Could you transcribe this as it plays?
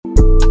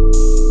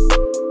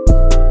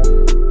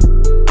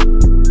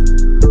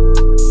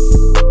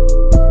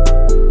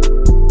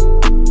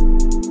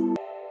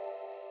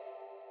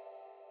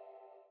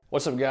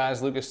What's up,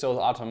 guys? Lucas Still with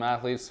Optimum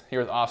Athletes here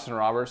with Austin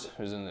Roberts,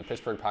 who's in the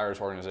Pittsburgh Pirates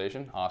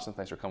organization. Austin,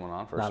 thanks for coming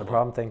on. Not a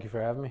problem. Thank you for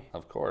having me.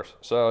 Of course.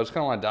 So I just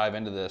kind of want to dive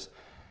into this.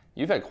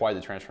 You've had quite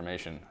the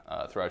transformation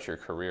throughout your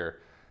career.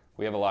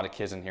 We have a lot of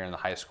kids in here in the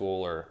high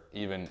school or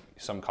even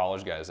some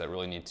college guys that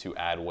really need to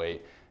add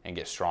weight and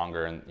get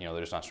stronger, and they're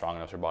just not strong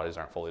enough. Their bodies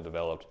aren't fully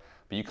developed.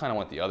 But you kind of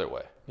went the other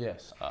way.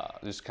 Yes.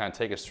 Just kind of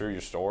take us through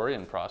your story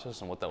and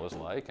process and what that was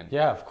like. And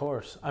yeah, of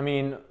course. I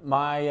mean,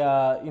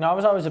 I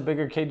was always a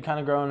bigger kid kind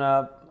of growing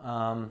up.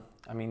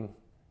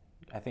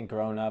 I think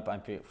growing up, I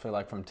feel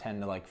like from 10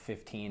 to like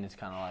 15, it's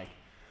kind of like,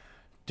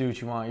 do what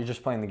you want. You're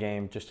just playing the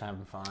game, just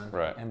having fun.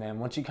 Right. And then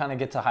once you kind of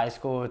get to high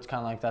school, it's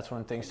kind of like that's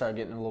when things start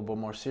getting a little bit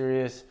more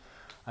serious.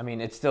 I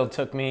mean, it still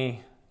took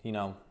me,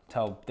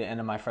 till the end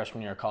of my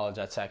freshman year of college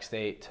at Sac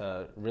State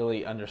to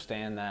really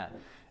understand that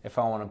if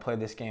I want to play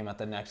this game at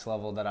the next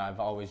level that I've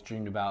always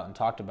dreamed about and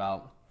talked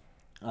about,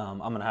 I'm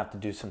going to have to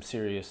do some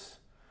serious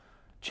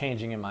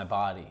changing in my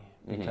body.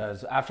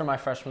 Because after my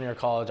freshman year of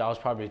college, I was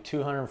probably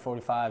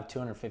 245,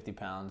 250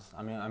 pounds.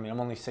 I mean, I'm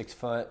only 6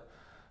 foot,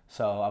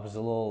 so I was a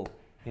little,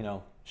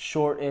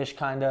 short-ish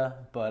kind of,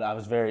 but I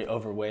was very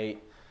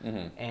overweight.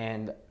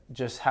 And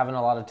just having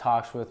a lot of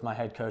talks with my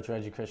head coach,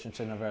 Reggie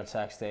Christensen, over at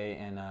Sac State,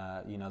 and,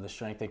 the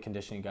strength and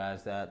conditioning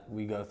guys that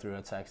we go through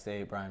at Sac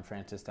State, Brian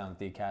Francis down at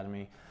the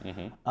academy.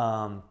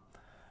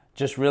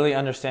 Just really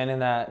understanding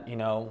that,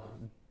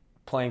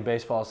 playing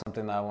baseball is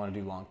something that I want to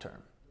do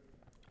long-term.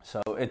 So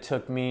it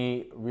took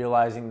me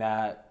realizing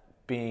that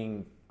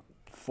being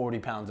 40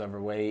 pounds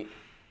overweight,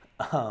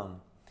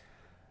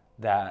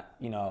 that,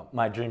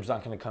 my dream's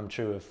not going to come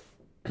true if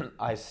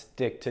I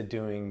stick to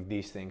doing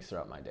these things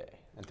throughout my day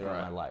and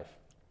throughout my life.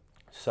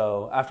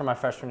 So after my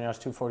freshman year, I was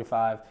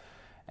 245,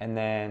 and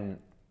then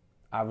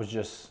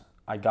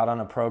I got on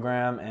a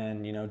program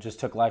and, just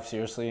took life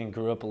seriously and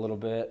grew up a little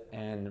bit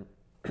and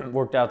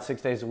worked out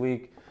 6 days a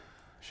week.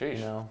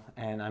 Sheesh.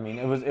 And I mean,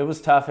 it was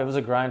tough. It was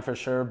a grind for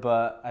sure.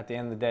 But at the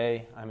end of the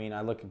day, I mean,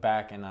 I look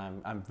back and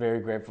I'm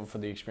very grateful for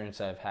the experience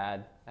I've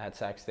had at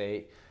Sac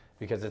State,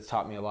 because it's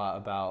taught me a lot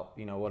about,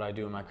 what I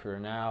do in my career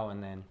now.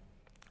 And then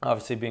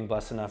obviously being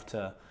blessed enough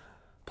to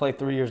play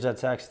 3 years at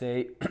Sac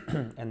State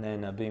and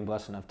then being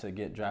blessed enough to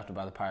get drafted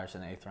by the Pirates in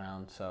the 8th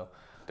round. So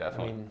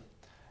Definitely. I mean,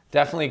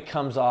 definitely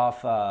comes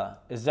off,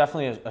 it's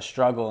definitely a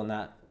struggle in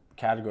that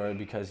category,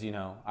 because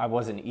I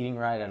wasn't eating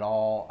right at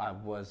all. I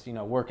was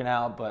working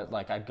out, but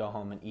like I'd go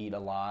home and eat a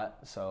lot.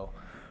 So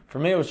for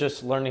me, it was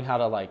just learning how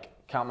to like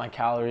count my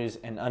calories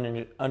and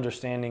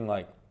understanding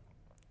like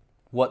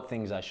what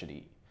things I should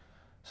eat.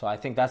 So I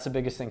think that's the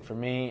biggest thing for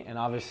me. And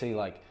obviously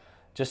like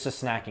just the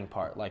snacking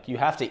part, like you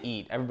have to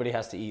eat. Everybody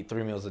has to eat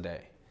 3 meals a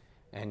day.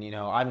 And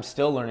I'm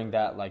still learning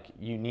that like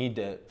you need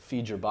to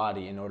feed your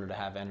body in order to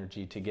have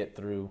energy to get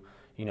through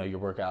your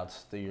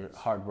workouts, your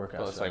hard workouts.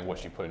 So it's like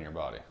what you put in your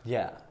body.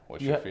 Yeah.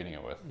 What you're feeding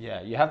it with.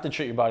 Yeah, you have to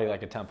treat your body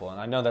like a temple.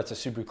 And I know that's a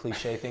super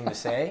cliche thing to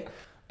say,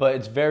 but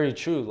it's very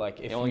true. Like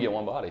if you only get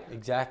one body.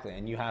 Exactly.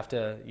 And you have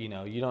to, you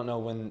don't know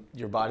when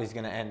your body's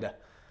going to end,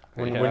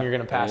 when you're going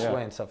to pass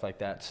away and stuff like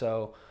that.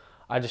 So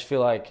I just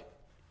feel like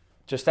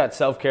just that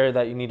self-care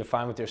that you need to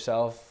find with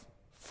yourself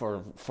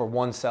for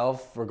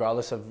oneself,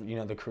 regardless of,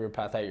 the career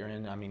path that you're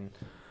in. I mean,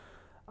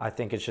 I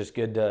think it's just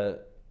good to,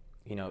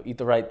 eat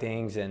the right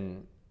things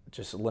and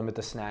just limit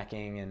the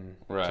snacking and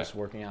just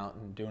working out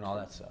and doing all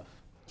that stuff.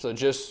 So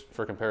just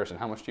for comparison,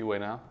 how much do you weigh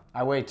now?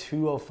 I weigh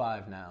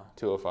 205 now.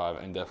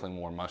 205, and definitely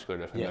more muscular,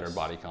 definitely better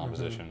body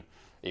composition,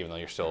 even though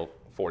you're still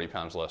 40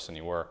 pounds less than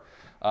you were.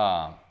 You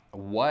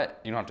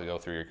don't have to go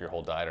through your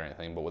whole diet or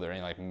anything, but were there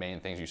any like main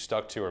things you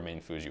stuck to, or main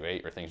foods you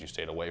ate, or things you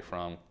stayed away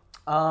from?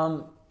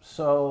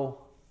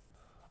 So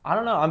I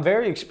don't know. I'm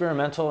very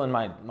experimental in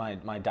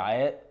my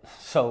diet.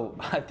 So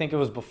I think it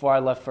was before I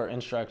left for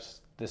Instructs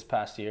this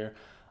past year.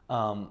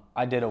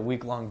 I did a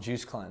week-long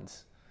juice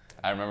cleanse.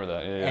 I remember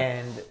that. Yeah.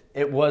 And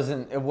it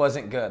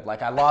wasn't good.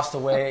 Like I lost the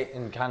weight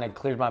and kind of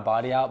cleared my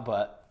body out,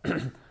 but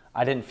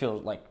I didn't feel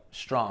like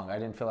strong. I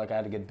didn't feel like I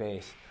had a good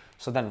base.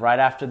 So then right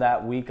after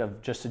that week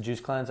of just a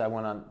juice cleanse, I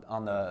went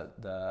on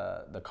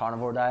the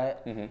carnivore diet,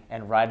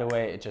 and right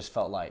away it just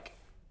felt like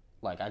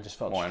I just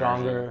felt more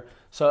stronger. Energy.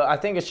 So I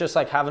think it's just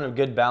like having a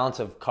good balance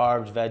of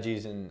carbs,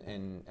 veggies,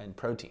 and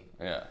protein.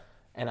 Yeah.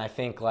 And I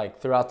think like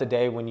throughout the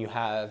day when you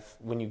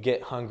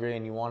get hungry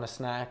and you want a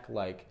snack,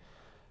 like,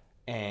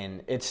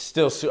 and it's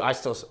still, I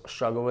still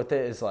struggle with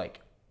it, is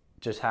like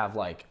just have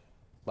like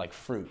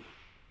fruit.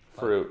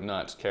 Fruit,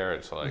 nuts,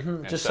 carrots, like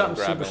just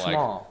something super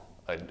small.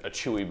 A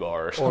Chewy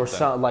bar or something. Or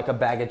some, like a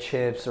bag of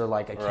chips or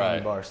like a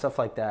candy bar, stuff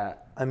like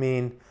that. I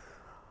mean,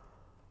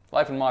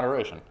 life in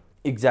moderation.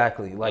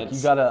 Exactly. Like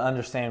you got to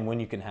understand when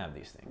you can have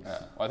these things. Yeah.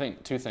 Well, I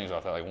think two things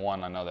off that. Like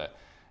one, I know that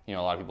a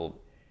lot of people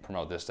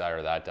promote this diet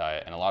or that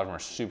diet, and a lot of them are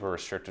super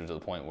restrictive to the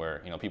point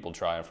where people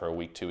try it for a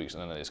week, 2 weeks,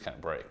 and then they just kind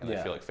of break and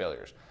they feel like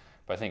failures.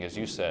 But I think, as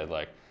you said,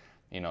 like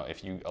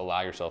if you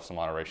allow yourself some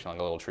moderation, like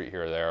a little treat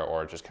here or there,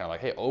 or just kind of like,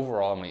 hey,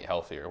 overall I'm gonna eat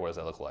healthier. What does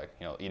that look like?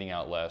 Eating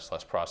out less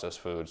processed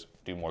foods,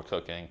 do more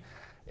cooking,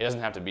 it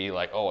doesn't have to be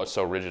like, oh, it's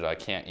so rigid I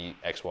can't eat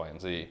X, Y,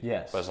 and Z.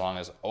 Yes. But as long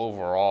as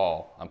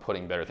overall I'm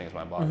putting better things in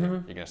my body, you're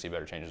going to see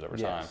better changes over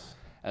time.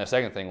 And the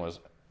second thing was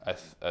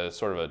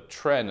sort of a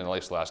trend in at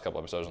least the last couple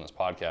episodes on this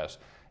podcast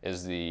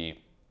is the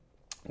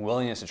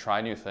willingness to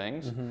try new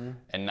things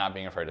and not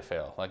being afraid to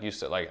fail. Like you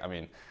said, like, I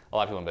mean, a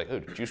lot of people would be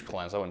like, oh, juice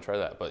cleanse, I wouldn't try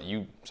that. But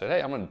you said,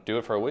 hey, I'm going to do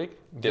it for a week.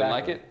 Didn't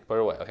like it, put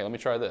it away. Okay, let me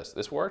try this.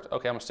 This worked?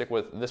 Okay, I'm going to stick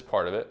with this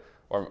part of it.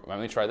 Or let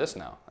me try this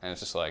now. And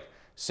it's just like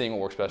seeing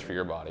what works best for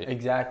your body.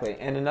 Exactly.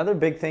 And another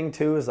big thing,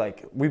 too, is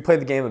like we play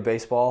the game of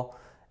baseball,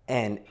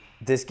 and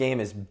this game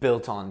is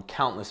built on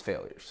countless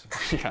failures.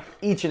 Yeah.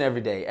 Each and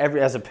every day.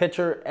 As a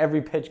pitcher,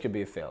 every pitch could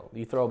be a fail.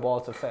 You throw a ball,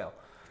 it's a fail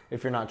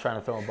if you're not trying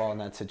to throw a ball in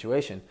that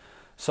situation.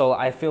 So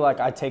I feel like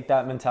I take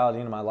that mentality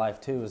into my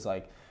life too, is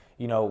like,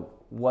 you know,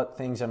 what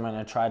things I'm going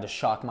to try to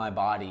shock my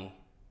body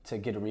to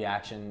get a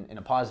reaction in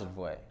a positive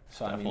way.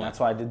 So Definitely. I mean, that's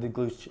why I did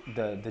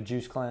the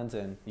juice cleanse,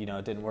 and you know,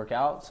 it didn't work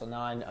out. So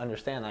now I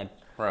understand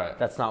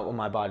that's not what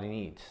my body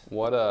needs.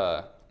 What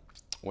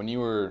when you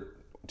were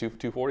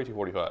 240,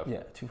 245?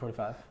 Yeah,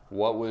 245.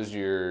 What was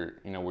your,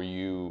 you know,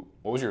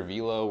 what was your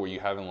velo? Were you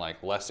having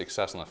like less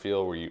success on the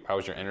field? How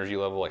was your energy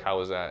level? Like, how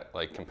was that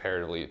like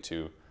comparatively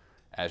to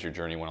as your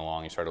journey went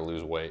along, you started to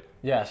lose weight?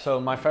 Yeah, so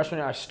my freshman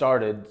year I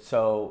started,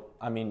 so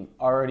I mean,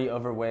 already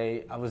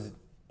overweight. I was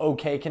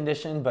okay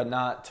conditioned, but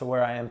not to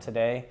where I am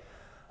today.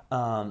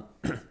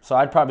 So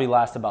I'd probably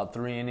last about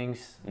 3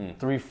 innings,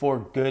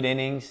 3-4 good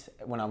innings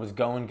when I was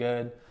going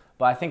good.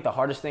 But I think the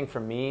hardest thing for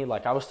me,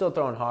 like I was still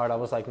throwing hard. I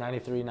was like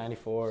 93,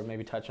 94,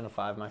 maybe touching a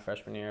 5 my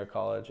freshman year of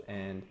college.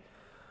 And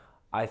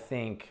I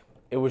think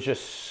it was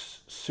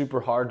just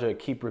super hard to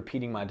keep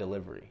repeating my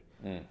delivery.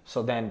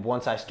 So then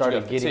once I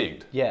started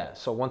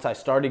once I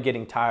started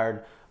getting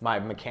tired, my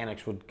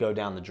mechanics would go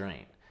down the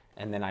drain.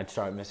 And then I'd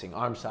start missing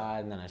arm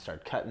side, and then I'd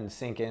start cutting,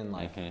 sinking,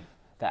 like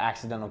the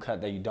accidental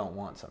cut that you don't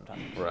want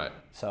sometimes. Right.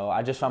 So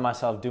I just found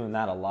myself doing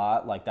that a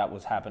lot. Like that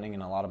was happening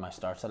in a lot of my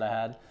starts that I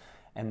had.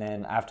 And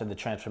then after the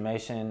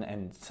transformation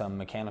and some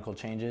mechanical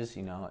changes,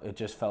 you know, it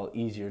just felt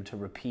easier to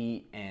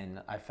repeat,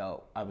 and I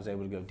felt I was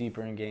able to go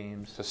deeper in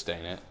games.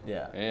 Sustain it.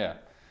 Yeah. Yeah.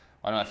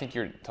 I think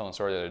you were telling a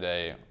story the other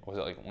day. Was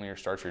it like one of your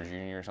starts your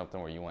junior or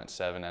something where you went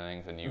 7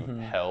 innings and you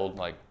held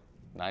like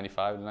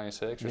 95 to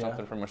 96 or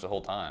something pretty much the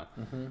whole time?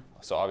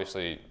 So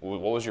obviously,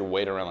 what was your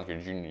weight around like your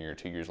junior year,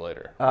 2 years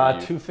later?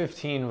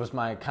 215 was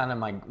my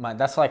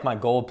that's like my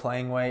goal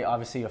playing weight.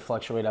 Obviously, you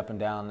fluctuate up and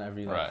down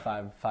every like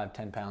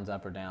 5-10 pounds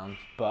up or down.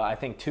 But I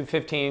think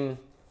 215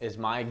 is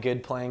my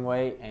good playing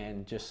weight,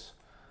 and just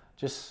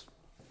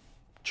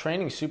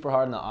training super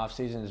hard in the off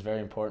season is very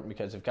important,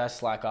 because if guys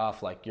slack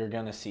off, like you're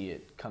gonna see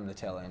it come the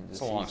tail end of the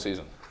season. It's a long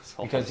season.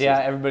 Because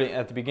everybody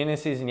at the beginning of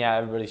the season,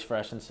 everybody's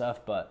fresh and stuff,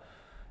 but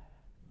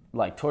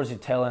like towards the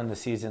tail end of the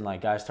season,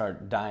 like guys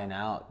start dying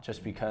out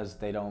just because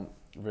they don't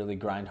really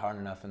grind hard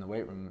enough in the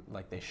weight room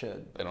like they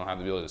should. They don't have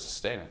the ability to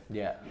sustain it.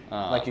 Yeah.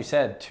 Like you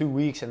said, 2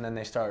 weeks and then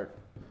they start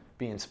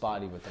being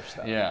spotty with their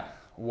stuff. Yeah.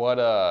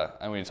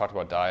 I mean, you talked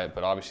about diet,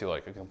 but obviously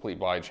like a complete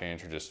body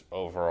change or just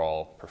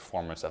overall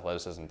performance,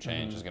 athleticism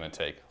change is going to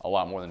take a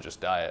lot more than just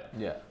diet.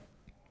 Yeah.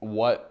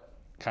 What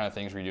kind of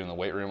things were you doing in the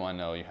weight room? I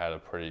know you had a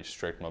pretty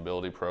strict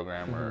mobility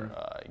program, or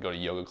you go to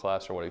yoga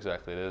class, or what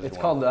exactly it is? It's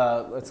called,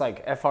 it's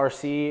like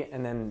FRC,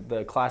 and then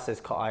the class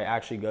I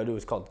actually go to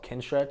is called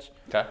Kinstretch.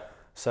 Okay.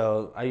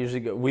 So I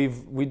usually go,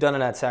 we've done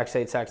it at Sac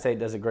State. Sac State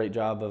does a great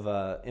job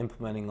of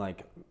implementing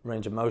like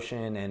range of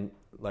motion and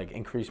like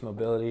increased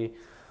mobility.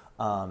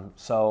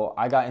 So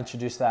I got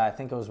introduced to that, I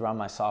think it was around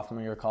my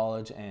sophomore year of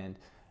college, and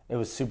it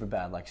was super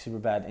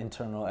bad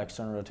internal,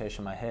 external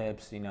rotation of my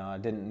hips. You know, I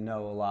didn't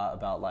know a lot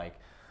about like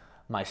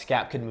my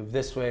scap could move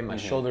this way, my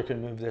shoulder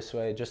could move this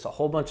way, just a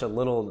whole bunch of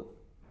little,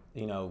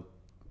 you know,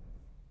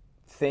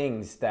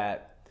 things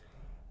that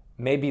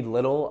may be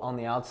little on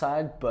the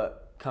outside,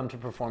 but come to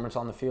performance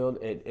on the field,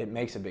 it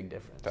makes a big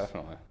difference.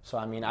 Definitely. So,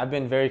 I mean, I've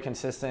been very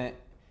consistent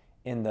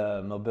in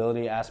the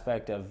mobility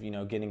aspect of, you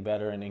know, getting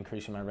better and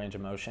increasing my range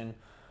of motion.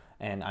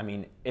 And, I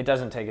mean, it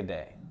doesn't take a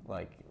day.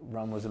 Like,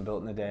 Rome wasn't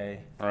built in a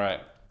day. All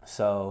right.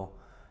 So,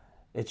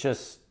 it's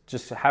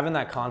just having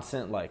that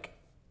constant, like,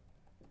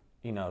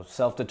 you know,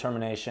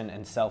 self-determination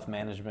and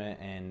self-management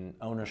and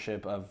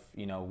ownership of,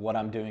 you know, what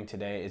I'm doing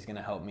today is going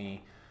to help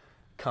me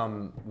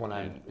come when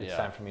it's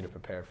time for me to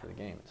prepare for the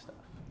game and stuff.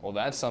 Well,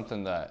 that's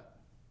something that,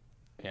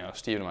 you know,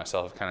 Steve and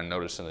myself have kind of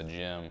noticed in the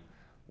gym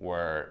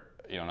where,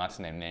 you know, not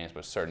to name names,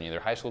 but certain either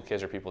high school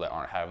kids or people that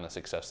aren't having the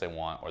success they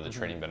want or the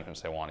training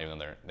benefits they want, even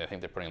though they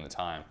think they're putting in the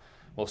time.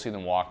 We'll see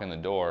them walk in the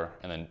door,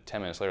 and then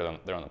 10 minutes later,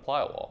 they're on the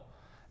plyo wall.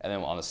 And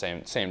then on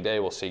the same day,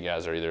 we'll see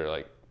guys that are either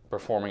like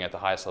performing at the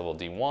highest level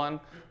D1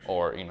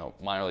 or, you know,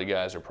 minor league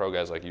guys or pro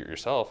guys like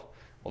yourself.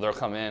 Well, they'll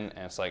come in,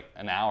 and it's like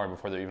an hour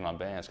before they're even on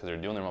bands because they're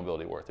doing their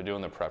mobility work, they're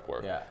doing their prep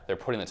work, they're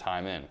putting the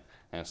time in.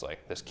 And it's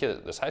like this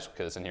high school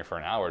kid that's in here for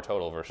an hour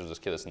total versus this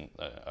kid that's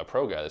a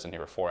pro guy that's in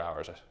here for 4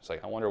 hours. It's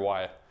like, I wonder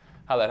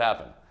how that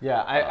happened.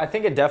 Yeah, I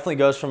think it definitely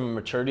goes from a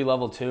maturity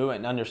level too,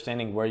 and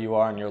understanding where you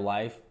are in your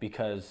life,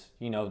 because,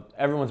 you know,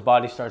 everyone's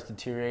body starts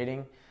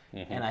deteriorating,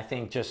 And I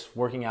think just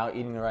working out,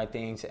 eating the right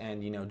things,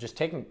 and, you know, just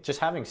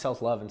having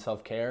self-love and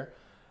self-care,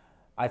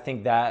 I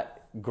think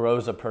that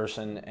grows a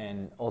person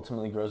and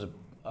ultimately grows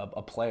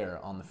a player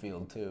on the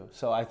field too.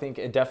 So I think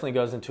it definitely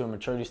goes into a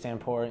maturity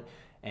standpoint.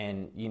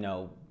 And, you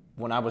know,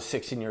 when I was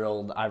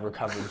 16-year-old, I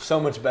recovered so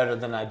much better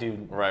than I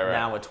do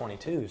now at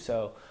 22.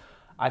 So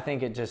I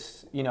think it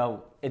just, you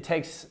know, it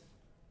takes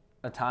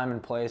a time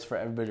and place for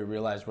everybody to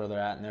realize where they're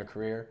at in their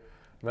career.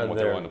 Whether what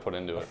they're willing to put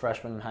into a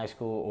freshman in high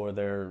school or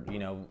they're, you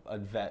know, a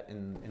vet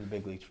in the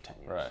big leagues for 10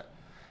 years. Right.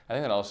 I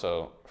think that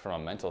also,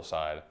 from a mental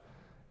side,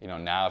 you know,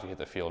 now if you hit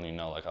the field and you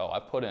know, like, oh, I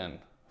put in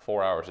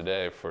 4 hours a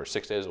day for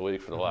 6 days a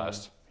week for the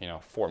last, you know,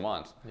 4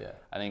 months. Yeah.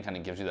 I think it kind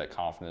of gives you that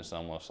confidence,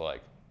 almost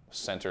like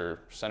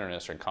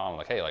centeredness or calm,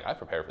 like, hey, like, I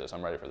prepared for this,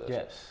 I'm ready for this.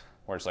 Yes.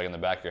 Where it's like in the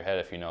back of your head,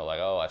 if you know, like,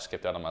 oh, I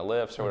skipped out on my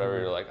lifts or whatever,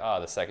 you're like,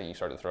 the second you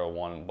start to throw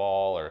one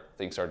ball or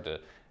things start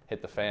to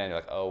hit the fan, you're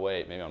like, oh,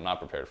 wait, maybe I'm not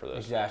prepared for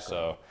this. Exactly.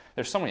 So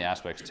there's so many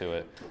aspects to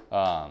it.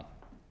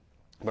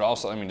 But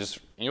also, I mean, just,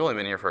 you've only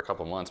been here for a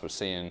couple of months, but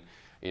seeing,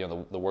 you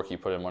know, the work you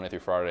put in Monday through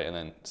Friday, and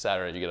then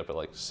Saturday you get up at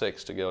like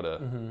 6 to go to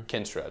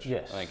Kinstretch.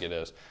 Yes. I think it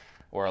is.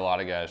 Where a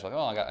lot of guys are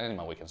like, oh, I need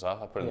my weekends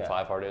off. I put in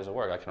 5 hard days of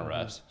work. I can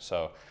rest.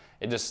 So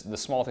it just, the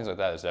small things like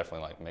that is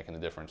definitely like making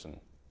the difference. And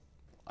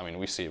I mean,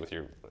 we see it with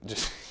your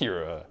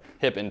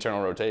hip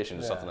internal rotation.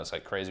 It's something that's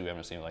like crazy. We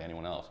haven't seen with like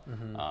anyone else.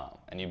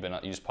 And you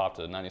just popped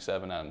a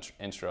 97 out in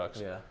Instructs.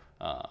 Yeah.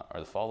 Or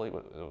the fall league.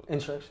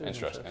 Instructs.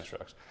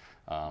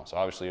 So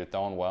obviously you're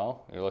throwing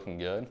well. You're looking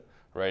good.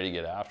 Ready to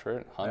get after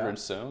it. 100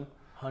 soon.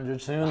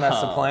 100 soon.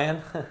 That's the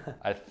plan.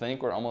 I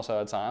think we're almost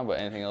out of time. But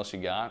anything else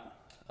you got?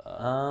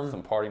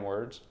 Some parting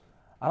words?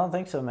 I don't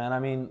think so, man. I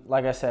mean,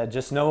 like I said,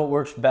 just know what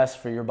works best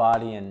for your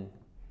body and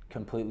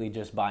completely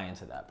just buy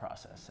into that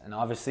process. And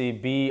obviously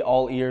be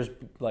all ears,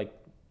 like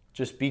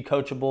just be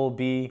coachable,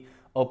 be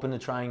open to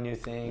trying new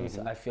things.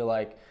 I feel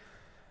like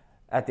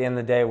at the end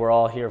of the day, we're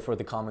all here for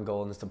the common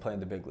goal, and it's to play in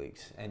the big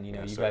leagues. And, you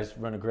know, you guys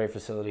run a great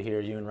facility here,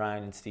 you and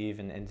Ryan and Steve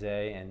and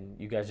Zay, and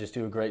you guys just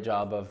do a great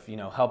job of, you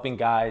know, helping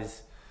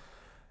guys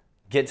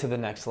get to the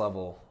next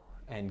level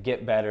and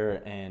get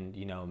better and,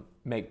 you know,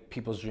 make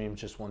people's dreams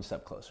just one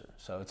step closer.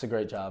 So it's a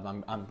great job.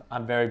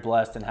 I'm very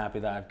blessed and happy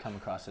that I've come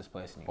across this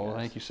place. And well,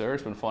 thank you, sir.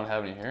 It's been fun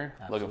having you here.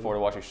 Absolutely. Looking forward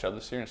to watching you show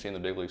this year and seeing the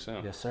big league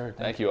soon. Yes, sir.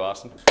 Thank you,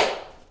 Austin.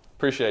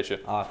 Appreciate you.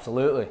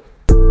 Absolutely.